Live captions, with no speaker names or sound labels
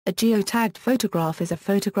A geotagged photograph is a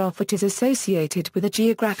photograph which is associated with a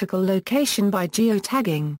geographical location by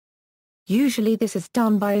geotagging. Usually this is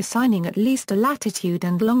done by assigning at least a latitude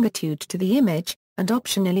and longitude to the image, and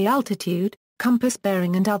optionally altitude, compass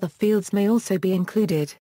bearing and other fields may also be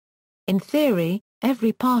included. In theory,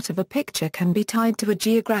 every part of a picture can be tied to a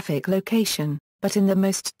geographic location, but in the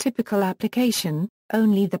most typical application,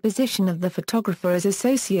 only the position of the photographer is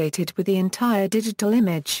associated with the entire digital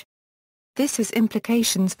image. This has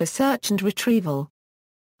implications for search and retrieval.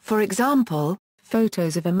 For example,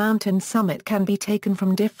 photos of a mountain summit can be taken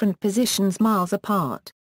from different positions miles apart.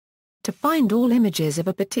 To find all images of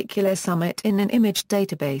a particular summit in an image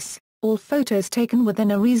database, all photos taken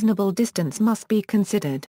within a reasonable distance must be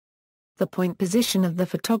considered. The point position of the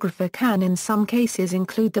photographer can in some cases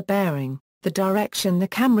include the bearing, the direction the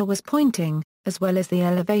camera was pointing, as well as the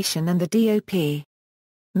elevation and the DOP.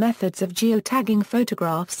 Methods of geotagging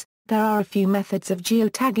photographs. There are a few methods of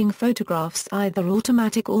geotagging photographs, either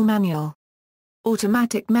automatic or manual.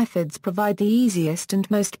 Automatic methods provide the easiest and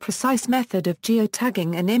most precise method of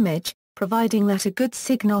geotagging an image, providing that a good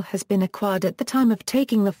signal has been acquired at the time of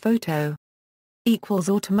taking the photo.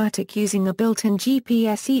 Automatic using a built-in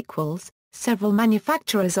GPS. Several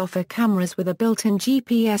manufacturers offer cameras with a built-in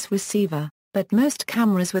GPS receiver, but most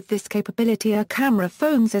cameras with this capability are camera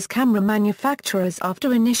phones, as camera manufacturers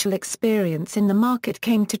after initial experience in the market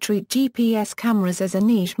came to treat GPS cameras as a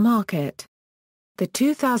niche market. The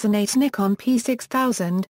 2008 Nikon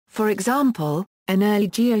P6000, for example, an early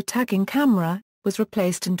geotagging camera, was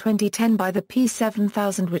replaced in 2010 by the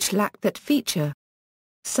P7000, which lacked that feature.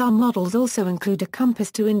 Some models also include a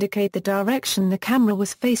compass to indicate the direction the camera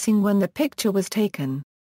was facing when the picture was taken.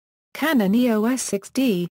 Canon EOS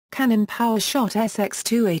 6D, Canon PowerShot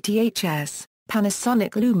SX280HS,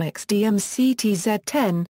 Panasonic Lumix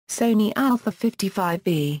DMC-TZ10, Sony Alpha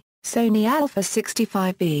 55V, Sony Alpha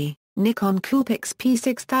 65V, Nikon Coolpix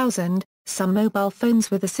P6000. Some mobile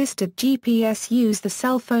phones with assisted GPS use the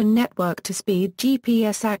cell phone network to speed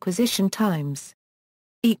GPS acquisition times.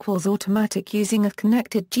 Automatic using a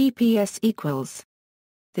connected GPS.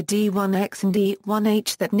 The D1X and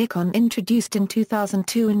D1H that Nikon introduced in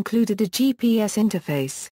 2002 included a GPS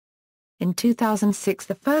interface. In 2006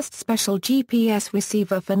 the first special GPS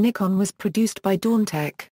receiver for Nikon was produced by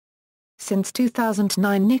Dawntech. Since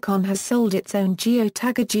 2009 Nikon has sold its own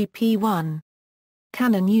Geotagged GP1.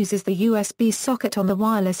 Canon uses the USB socket on the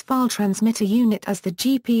wireless file transmitter unit as the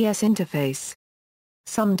GPS interface.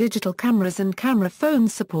 Some digital cameras and camera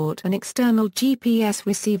phones support an external GPS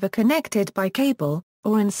receiver connected by cable,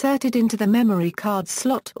 or inserted into the memory card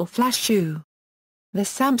slot or flash shoe. The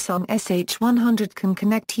Samsung SH100 can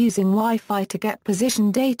connect using Wi-Fi to get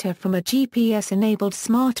position data from a GPS-enabled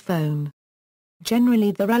smartphone.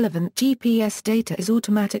 Generally the relevant GPS data is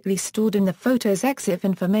automatically stored in the photo's EXIF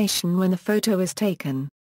information when the photo is taken.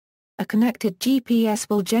 A connected GPS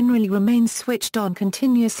will generally remain switched on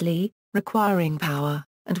continuously, requiring power,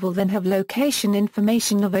 and will then have location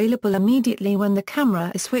information available immediately when the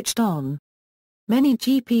camera is switched on. Many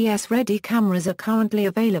GPS-ready cameras are currently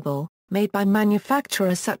available, made by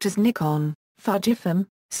manufacturers such as Nikon, Fujifilm,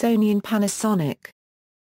 Sony and Panasonic.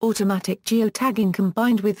 Automatic geotagging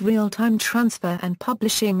combined with real-time transfer and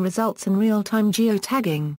publishing results in real-time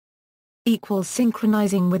geotagging.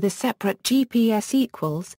 Synchronizing with a separate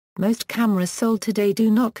GPS. Most cameras sold today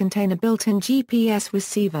do not contain a built-in GPS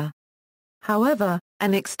receiver. However,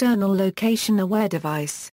 an external location-aware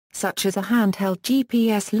device, such as a handheld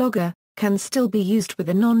GPS logger, can still be used with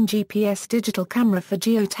a non-GPS digital camera for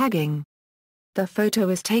geotagging. The photo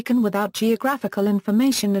is taken without geographical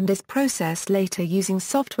information and is processed later using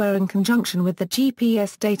software in conjunction with the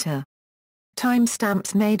GPS data.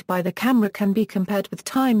 Timestamps made by the camera can be compared with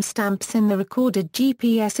timestamps in the recorded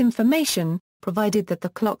GPS information, provided that the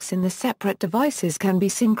clocks in the separate devices can be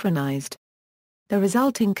synchronized. The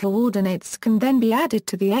resulting coordinates can then be added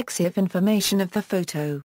to the EXIF information of the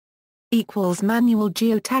photo. Manual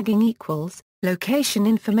geotagging. Location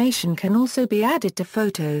information can also be added to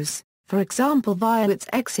photos, for example via its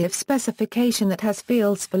EXIF specification that has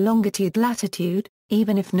fields for longitude, latitude,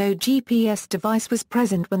 even if no GPS device was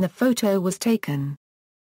present when the photo was taken.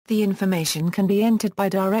 The information can be entered by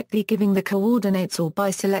directly giving the coordinates or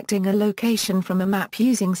by selecting a location from a map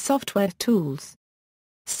using software tools.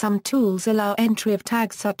 Some tools allow entry of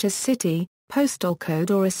tags such as city, postal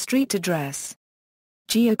code or a street address.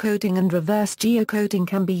 Geocoding and reverse geocoding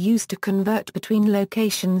can be used to convert between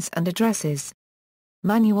locations and addresses.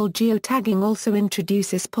 Manual geotagging also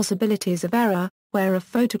introduces possibilities of error, where a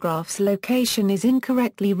photograph's location is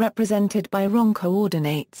incorrectly represented by wrong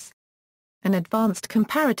coordinates. An advanced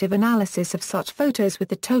comparative analysis of such photos with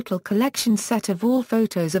the total collection set of all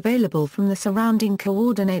photos available from the surrounding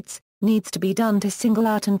coordinates needs to be done to single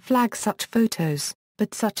out and flag such photos,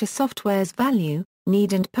 but such a software's value,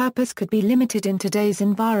 need and purpose could be limited in today's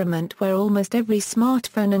environment where almost every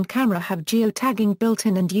smartphone and camera have geotagging built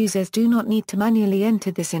in and users do not need to manually enter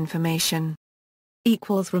this information.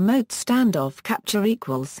 Remote standoff capture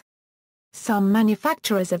equals. Some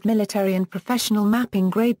manufacturers of military and professional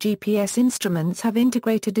mapping-grade GPS instruments have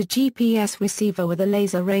integrated a GPS receiver with a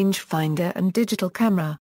laser rangefinder and digital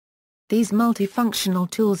camera. These multifunctional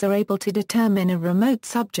tools are able to determine a remote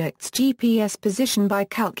subject's GPS position by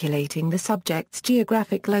calculating the subject's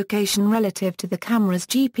geographic location relative to the camera's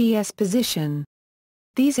GPS position.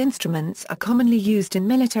 These instruments are commonly used in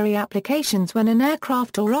military applications when an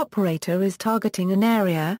aircraft or operator is targeting an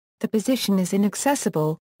area, the position is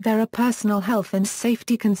inaccessible, there are personal health and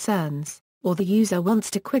safety concerns, or the user wants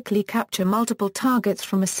to quickly capture multiple targets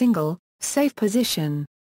from a single, safe position.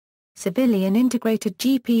 Civilian integrated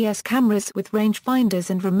GPS cameras with rangefinders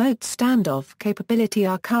and remote standoff capability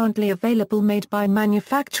are currently available made by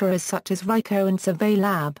manufacturers such as Ryko and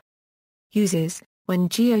Surveylab. Users, when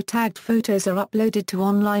geotagged photos are uploaded to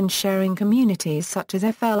online sharing communities such as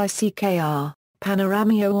FLICKR,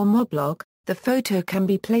 Panoramio or Moblog, the photo can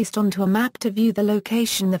be placed onto a map to view the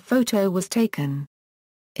location the photo was taken.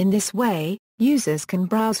 In this way, users can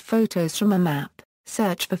browse photos from a map,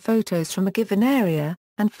 search for photos from a given area,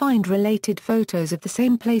 and find related photos of the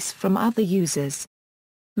same place from other users.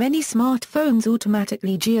 Many smartphones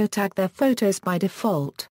automatically geotag their photos by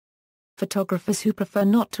default. Photographers who prefer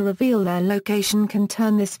not to reveal their location can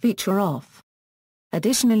turn this feature off.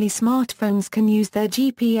 Additionally, smartphones can use their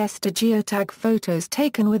GPS to geotag photos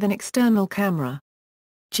taken with an external camera.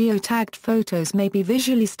 Geotagged photos may be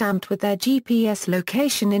visually stamped with their GPS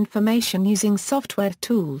location information using software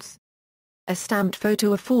tools. A stamped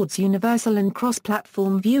photo affords universal and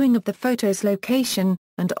cross-platform viewing of the photo's location,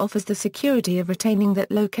 and offers the security of retaining that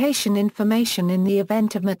location information in the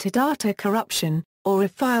event of metadata corruption, or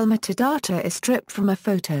if file metadata is stripped from a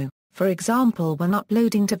photo, for example when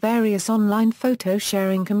uploading to various online photo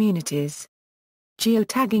sharing communities.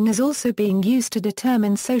 Geotagging is also being used to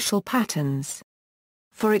determine social patterns.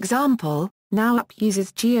 For example, NowApp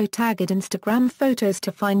uses geotagged Instagram photos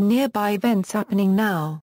to find nearby events happening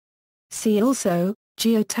now. See also,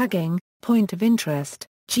 geotagging, point of interest,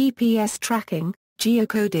 GPS tracking,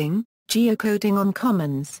 geocoding, geocoding on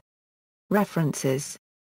Commons. References.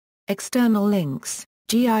 External links,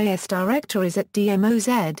 GIS directories at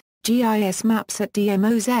DMOZ, GIS maps at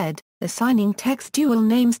DMOZ, assigning text dual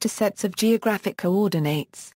names to sets of geographic coordinates.